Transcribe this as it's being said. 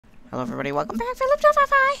Hello everybody, welcome back,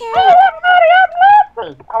 phillip244 here. Hey everybody, I'm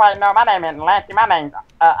Lancey. Oh wait, no, my name isn't Lancey, my name's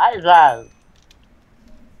AJ.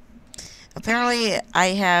 Apparently, I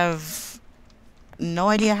have no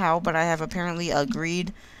idea how, but I have apparently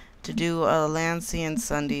agreed to do a Lancey and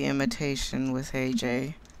Sunday imitation with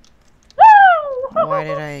AJ. Why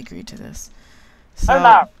did I agree to this? So,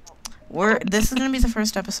 Oh no. this is gonna be the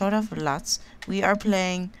first episode of lots. We are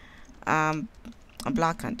playing a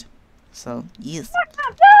block hunt. So, yes.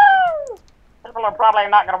 People are probably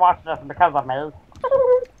not gonna watch this because of me.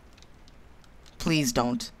 Please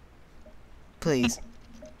don't. Please.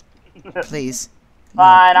 Please.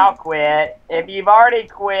 Fine, I'll quit. If you've already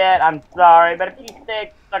quit, I'm sorry, but if you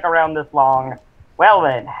stuck around this long, well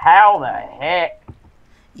then, how the heck?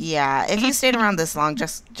 Yeah, if you stayed around this long,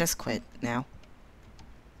 just quit now.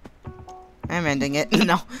 I'm ending it.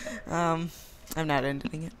 No. I'm not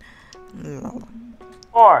ending it.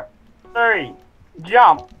 4, 3,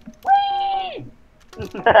 jump. Whee!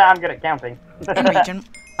 I'm good at counting. In region.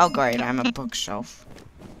 Oh great, I'm a bookshelf.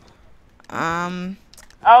 Oh,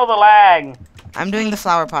 the lag. I'm doing the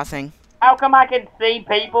flower pot thing. How come I can see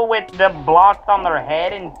people with the blocks on their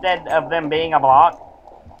head instead of them being a block?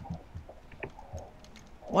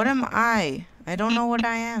 What am I? I don't know what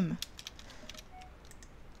I am.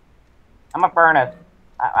 I'm a furnace.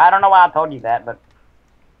 I don't know why I told you that, but...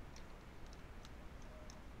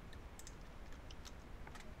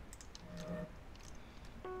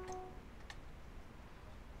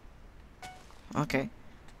 Okay.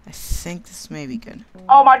 I think this may be good.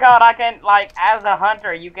 Oh my god, I can, like, as a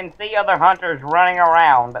hunter, you can see other hunters running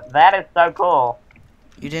around. That is so cool.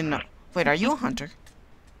 You didn't know. Wait, are you a hunter?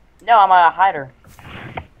 No, I'm a hider.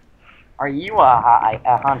 Are you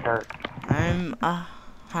a hunter? I'm a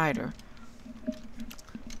hider.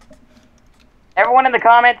 Everyone in the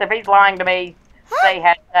comments, if he's lying to me, say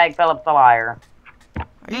hashtag Phillip's a liar.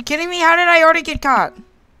 Are you kidding me? How did I already get caught?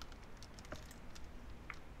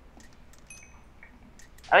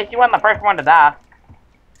 At least you weren't the first one to die.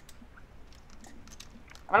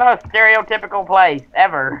 I'm in the most stereotypical place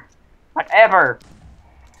ever. Like, ever.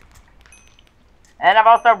 And I've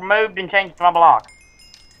also moved and changed my block.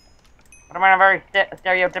 But I'm in a very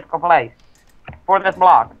stereotypical place. For this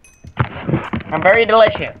block. I'm very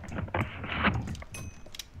delicious.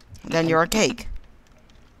 Then you're a cake.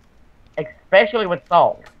 Especially with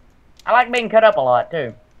salt. I like being cut up a lot,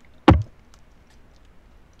 too.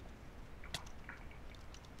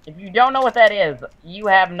 If you don't know what that is, you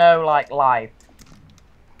have no, like, life.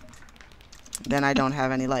 Then I don't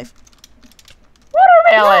have any life.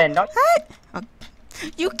 Watermelon! No,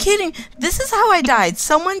 you kidding? This is how I died.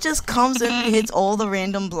 Someone just comes and hits all the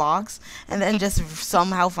random blocks and then just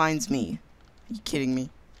somehow finds me. Are you kidding me?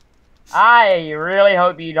 I really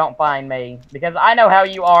hope you don't find me, because I know how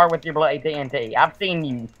you are with your bloody TNT. I've seen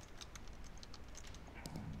you.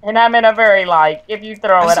 And I'm in a very, like, if you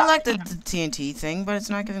throw I it... selected the TNT thing, but it's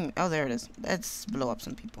not giving me... Oh, there it is. Let's blow up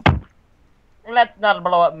some people. Let's not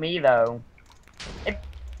blow up me, though.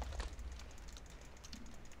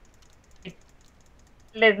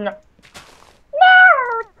 Listen... No!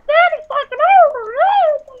 Daddy's fucking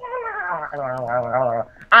over!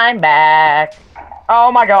 I'm back!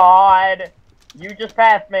 Oh my god! You just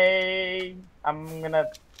passed me! I'm gonna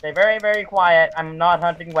stay very, very quiet. I'm not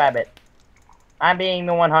hunting rabbits. I'm being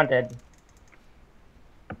the one hunted.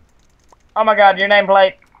 Oh my god, your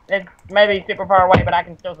nameplate. It's maybe super far away, but I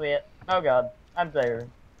can still see it. Oh god, I'm there.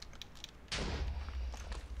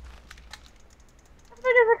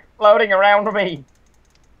 Everything is exploding around me.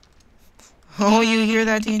 Oh, you hear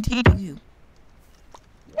that TNT? Do you?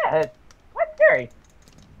 Yeah, that's scary.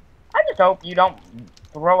 I just hope you don't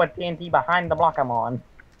throw a TNT behind the block I'm on.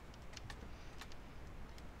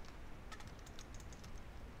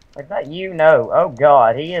 Is that you? No. Oh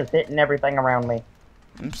god, he is hitting everything around me.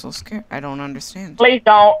 I'm so scared. I don't understand. Please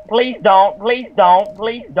don't, please don't, please don't,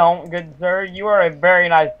 please don't, good sir. You are a very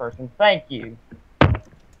nice person. Thank you.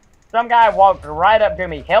 Some guy walked right up to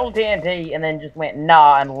me, held TNT, and then just went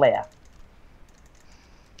nah and left.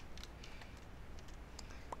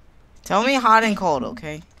 Tell me hot and cold,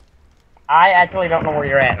 okay? I actually don't know where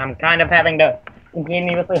you're at. I'm kind of having to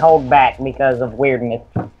continuously hold back because of weirdness.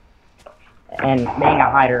 And being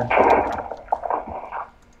a hider.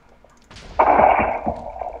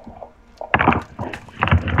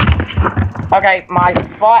 Okay, my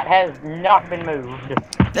spot has not been moved.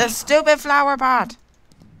 The stupid flower pot!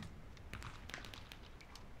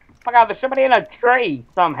 Oh my god, there's somebody in a tree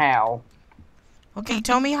somehow. Okay,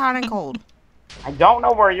 tell me hot and cold. I don't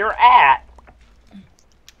know where you're at.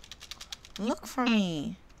 Look for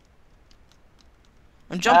me.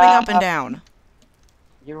 I'm jumping up and down.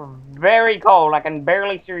 You're very cold. I can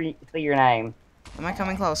barely see your name. Am I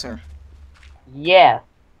coming closer? Yes.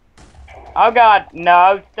 Oh god,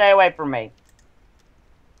 no, stay away from me.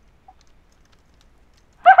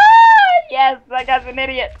 Yes, that guy's an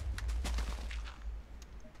idiot.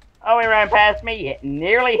 Oh, he ran past me, it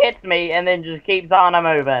nearly hits me, and then just keeps on a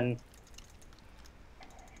moving.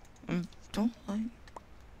 Don't like.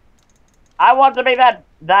 I want to be that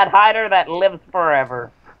hider that lives forever.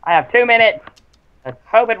 I have 2 minutes. Let's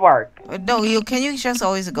hope it works. No, can you just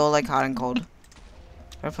always go like hot and cold?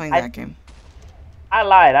 We're playing that game. I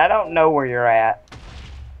lied. I don't know where you're at.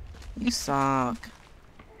 You suck.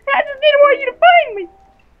 I just didn't want you to find me.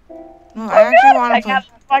 No, I actually want to play. Got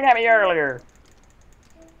the fuck at me earlier.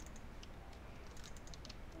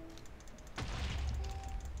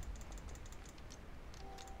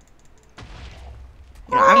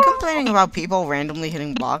 You know, I'm complaining about people randomly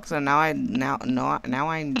hitting blocks, and now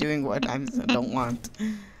I'm doing what I don't want.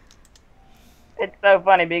 It's so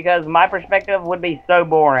funny because my perspective would be so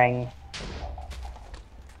boring.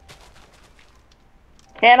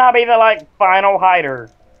 Can I be the like final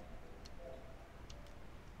hider?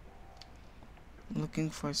 Looking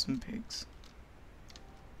for some pigs.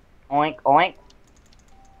 Oink oink.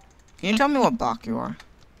 Can you tell me what block you are?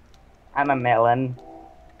 I'm a melon.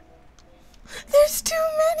 There's too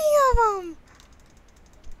many of them.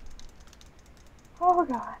 Oh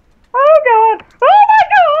god. Oh god. Oh my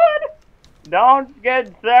god. Don't,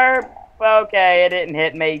 good sir. Okay, it didn't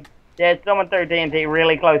hit me. Yeah, someone threw TNT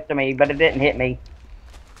really close to me, but it didn't hit me.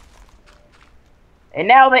 And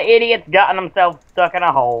now the idiot's gotten himself stuck in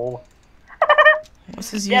a hole. What's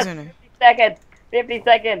his Just username? 50 seconds. 50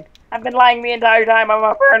 seconds. I've been lying the entire time on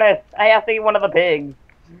my furnace. Hey, I see one of the pigs.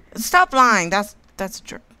 Stop lying. That's a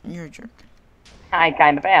jerk. You're a jerk. I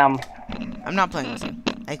kind of am. I'm not playing with you.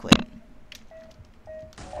 I quit.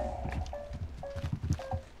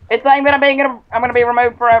 It's saying that I'm gonna be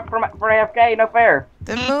removed for AFK. No fair.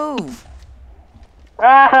 Then move.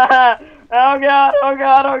 Oh god! Oh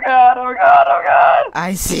god! Oh god! Oh god! Oh god!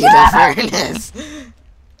 I see the fairness.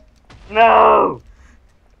 No!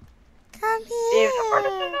 Come Leave the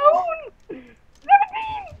furnace here. alone! 17!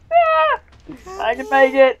 Ah! I can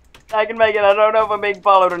make it. I can make it. I don't know if I'm being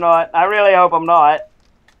followed or not. I really hope I'm not.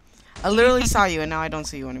 I literally saw you, and now I don't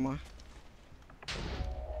see you anymore.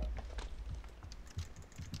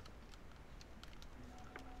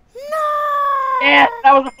 No! Yeah,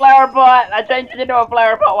 that was a flower pot. I changed it into a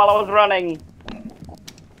flower pot while I was running.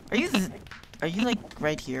 Are you like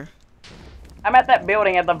right here? I'm at that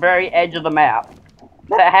building at the very edge of the map.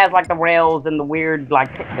 That has like the rails and the weird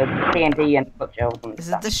like TNT and bookshelves and Is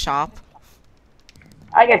stuff. it the shop?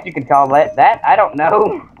 I guess you could call it that. I don't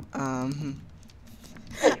know.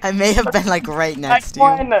 I may have been like right next to you.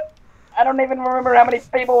 I don't even remember how many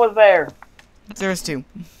people was there. There's 2.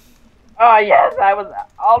 Oh yes, I was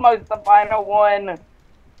almost the final one. And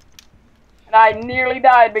I nearly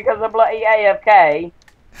died because of bloody AFK.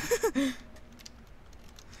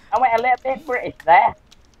 I went a little bit British there.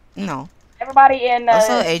 No. Everybody in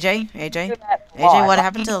Also, AJ, what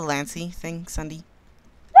happened to the Lancy thing, Sunday?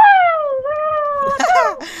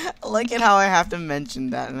 Look at how I have to mention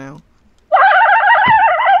that now.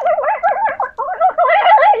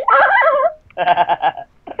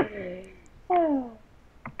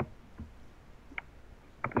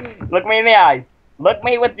 Look me in the eyes. Look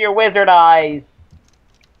me with your wizard eyes.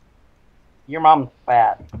 Your mom's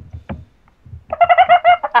fat.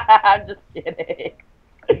 I'm just kidding.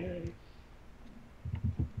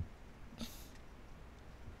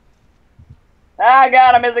 Ah,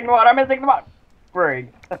 God, I'm missing the water. I'm missing the water. Frig.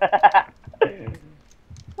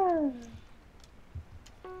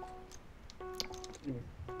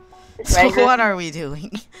 So what are we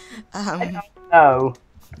doing? I don't know.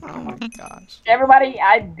 Oh my gosh. Everybody,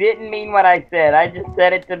 I didn't mean what I said. I just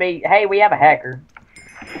said it to be, hey, we have a hacker.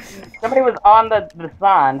 Somebody was on the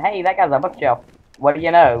sign. Hey, that guy's a bookshelf. What do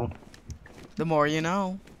you know? The more you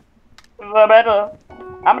know. The better.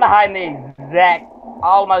 I'm gonna hide in the exact,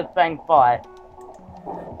 almost same spot.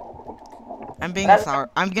 I'm being a flower.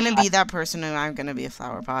 I'm gonna be that person, and I'm gonna be a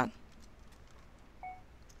flower pot.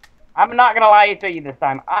 I'm not gonna lie to you this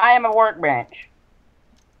time. I am a workbench.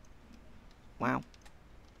 Wow.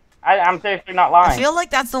 I'm seriously not lying. I feel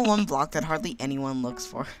like that's the one block that hardly anyone looks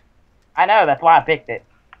for. I know, that's why I picked it.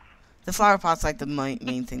 The flower pot's like the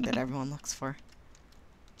main thing that everyone looks for.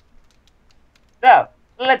 So,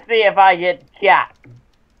 let's see if I get shot.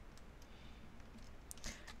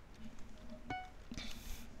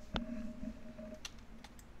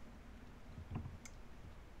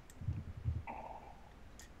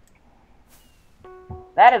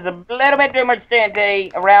 That is a little bit too much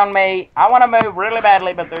TNT around me. I want to move really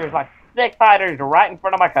badly, but there's like 6 spiders right in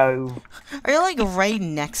front of my cove. Are you like right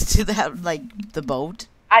next to that, like the boat?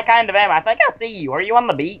 I kind of am. I think I see you. Are you on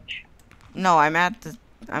the beach? No, I'm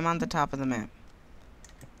on the top of the map.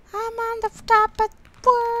 I'm on the top of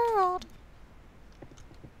the world.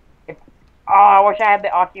 Oh, I wish I had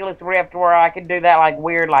the Oculus Rift where I could do that like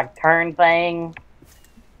weird like turn thing.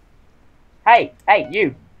 Hey,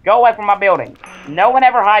 you. Go away from my building. No one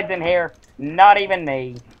ever hides in here. Not even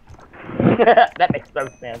me. That makes no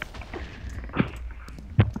sense.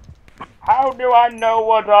 How do I know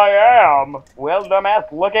what I am? Well,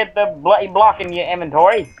 dumbass, look at the bloody block in your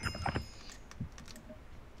inventory.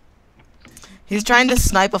 He's trying to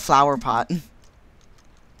snipe a flower pot.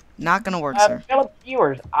 Not gonna work, sir. Phillip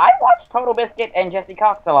viewers, I watch Total Biscuit and Jesse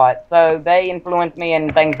Cox a lot, so they influence me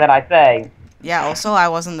in things that I say. Yeah, also, I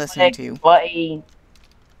wasn't listening to you. Bloody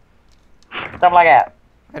stuff like that.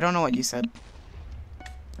 I don't know what you said.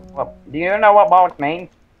 Well, do you know what bollocks means?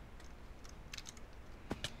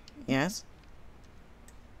 Yes?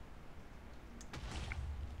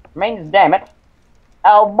 It means damn it.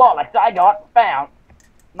 Oh, bollocks, I got found.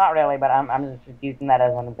 Not really, but I'm just using that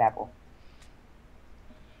as an example.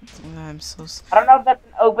 I'm so... I don't know if that's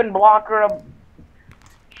an open block or a...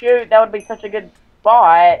 Shoot, that would be such a good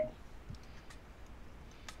spot.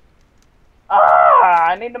 Ah,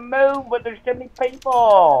 I need to move, but there's too many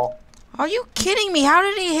people. Are you kidding me? How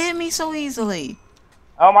did he hit me so easily?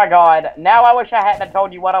 Oh my god. Now I wish I hadn't have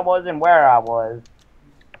told you what I was and where I was.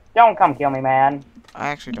 Don't come kill me, man. I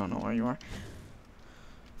actually don't know where you are.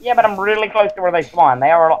 Yeah, but I'm really close to where they spawn.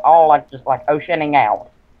 They are all like just like oceaning out.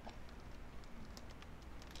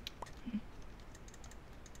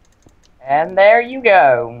 And there you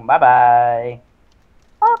go. Bye-bye.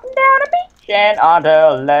 Walking down the beach and onto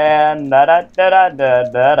land. Da da da da da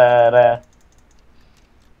da da da.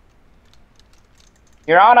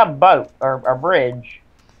 You're on a boat or a bridge.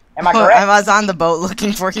 Am I correct? I was on the boat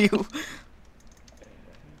looking for you.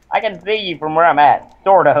 I can see you from where I'm at,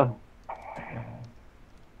 sort of.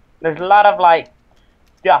 There's a lot of like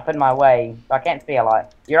stuff in my way, so I can't see a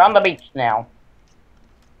lot. You're on the beach now.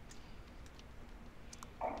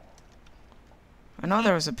 I know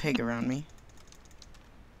there was a pig around me.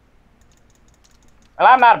 Well,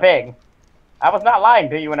 I'm not a pig. I was not lying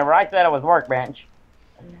to you whenever I said it was workbench.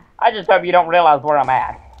 I just hope you don't realize where I'm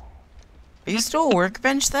at. Are you still a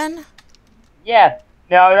workbench then? Yes.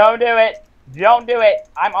 No, don't do it. Don't do it.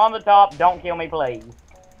 I'm on the top. Don't kill me, please.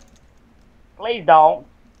 Please don't.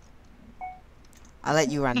 I'll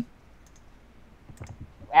let you run.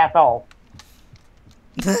 Asshole.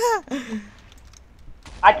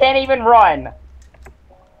 I can't even run.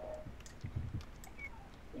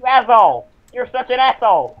 You asshole. You're such an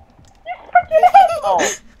asshole. You're such an asshole.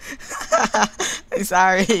 I'm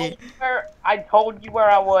sorry. I told you where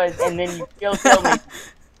I was, and then you still killed me.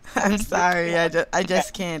 I'm sorry. I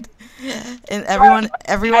just can't. And everyone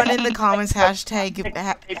in the comments hashtag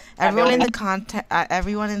everyone in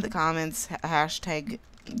the comments hashtag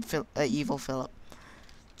evil Phillip.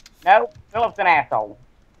 No, Phillip's an asshole.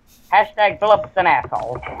 Hashtag Phillip's an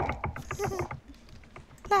asshole.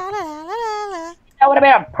 La, la, la, la, la. That would have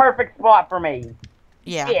been a perfect spot for me.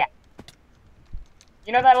 Yeah. Yeah.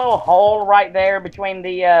 You know that little hole right there between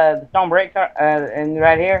the stone bricks and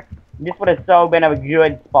right here? This would have so been a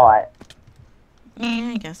good spot.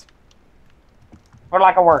 Yeah, I guess. For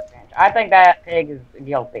like a workbench. I think that pig is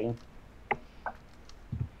guilty.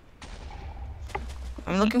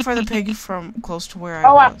 I'm looking for the pig from close to where Oh,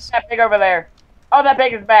 I wow, was. that pig over there. Oh, that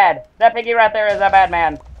pig is bad. That piggy right there is a bad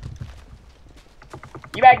man.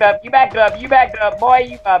 You backed up. You backed up. You backed up.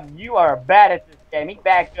 Boy, you are bad at this game. He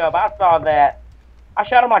backed up. I saw that. I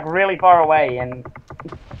shot him like really far away, and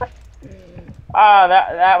oh,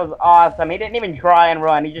 that was awesome. He didn't even try and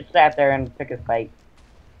run. He just sat there and took his fate.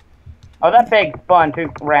 Oh, that pig spun 2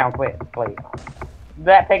 rounds. Wait, please.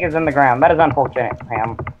 That pig is in the ground. That is unfortunate for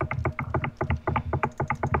him.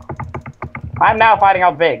 I'm now fighting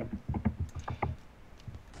out pigs.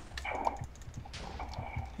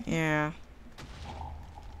 Yeah.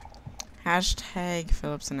 Hashtag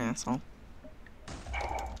Phillip's an asshole.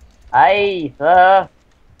 Hey, sir.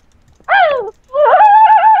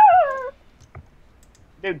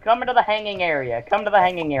 Dude, come into the hanging area. Come to the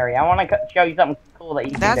hanging area. I want to show you something cool that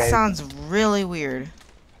you can do. That sounds really weird.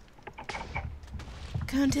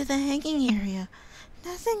 Come to the hanging area.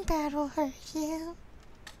 Nothing bad will hurt you.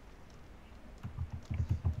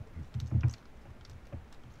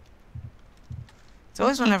 It's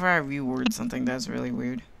always whenever I reword something that's really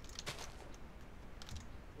weird. Is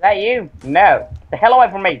that you? No. The hell away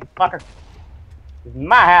from me, fucker. This is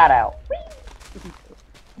my hideout.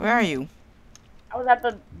 Where are you? I was at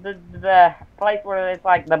the place where it's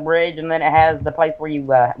like the bridge, and then it has the place where you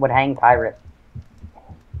would hang pirates.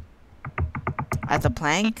 At the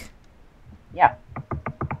plank? Yeah.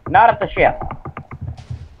 Not at the ship.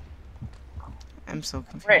 I'm so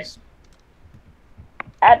confused. Bridge.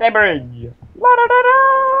 At the bridge.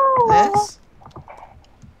 La-da-da-da! This?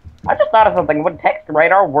 I just thought of something. Would text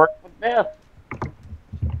radar work with this?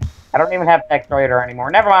 I don't even have text radar anymore.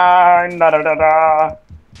 Never mind. Da-da-da-da.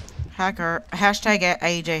 Hacker. Hashtag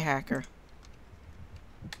AJ Hacker.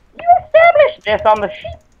 You established this on the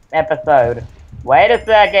sheep episode. Wait a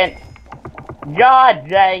second. God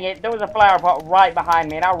dang it. There was a flower pot right behind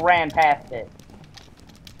me, and I ran past it.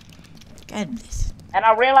 Goodness. And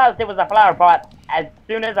I realized it was a flower pot as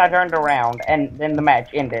soon as I turned around, and then the match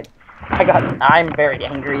ended. I'm very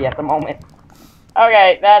angry at the moment.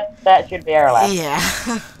 Okay, that should be our last. Yeah.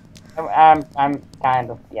 I'm kind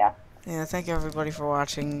of, yeah. Yeah, thank you everybody for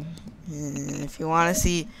watching. If you want to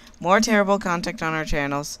see more terrible content on our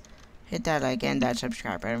channels, hit that like and that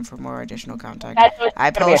subscribe button for more additional content. I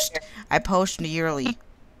post yearly.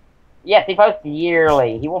 Yes, he posts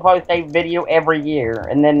yearly. He will post a video every year,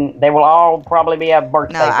 and then they will all probably be a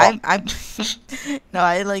birthday. No,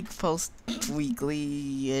 I like post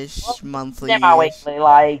weekly-ish, monthly. Semi-weekly,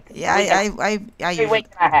 like. Yeah, I every week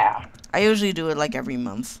and a half. I usually do it like every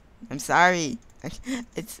month. I'm sorry.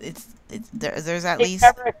 There's at least.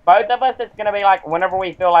 Both of us, it's gonna be like whenever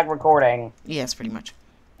we feel like recording. Yes, pretty much.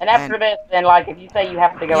 And after this, then like if you say you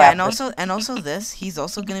have to go. Yeah, after and also this, he's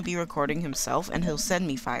also gonna be recording himself, and he'll send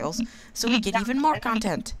me files, so we get even more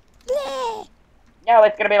content. Yeah. No,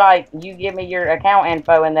 it's gonna be like you give me your account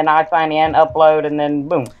info, and then I sign in, upload, and then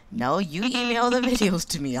boom. No, you email the videos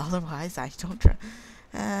to me. Otherwise, I don't try.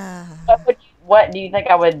 What do you think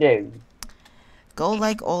I would do? Go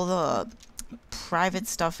like all the private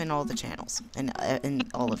stuff in all the channels and in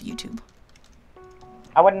all of YouTube.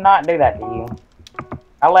 I would not do that to you.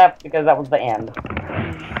 I left because that was the end.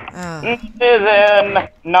 This is in,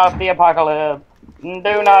 not the apocalypse. Do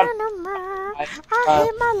not. I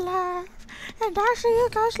hate my life, and I'll see you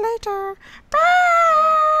guys later. Bye.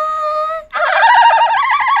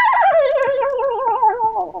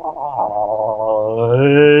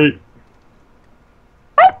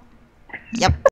 Yep.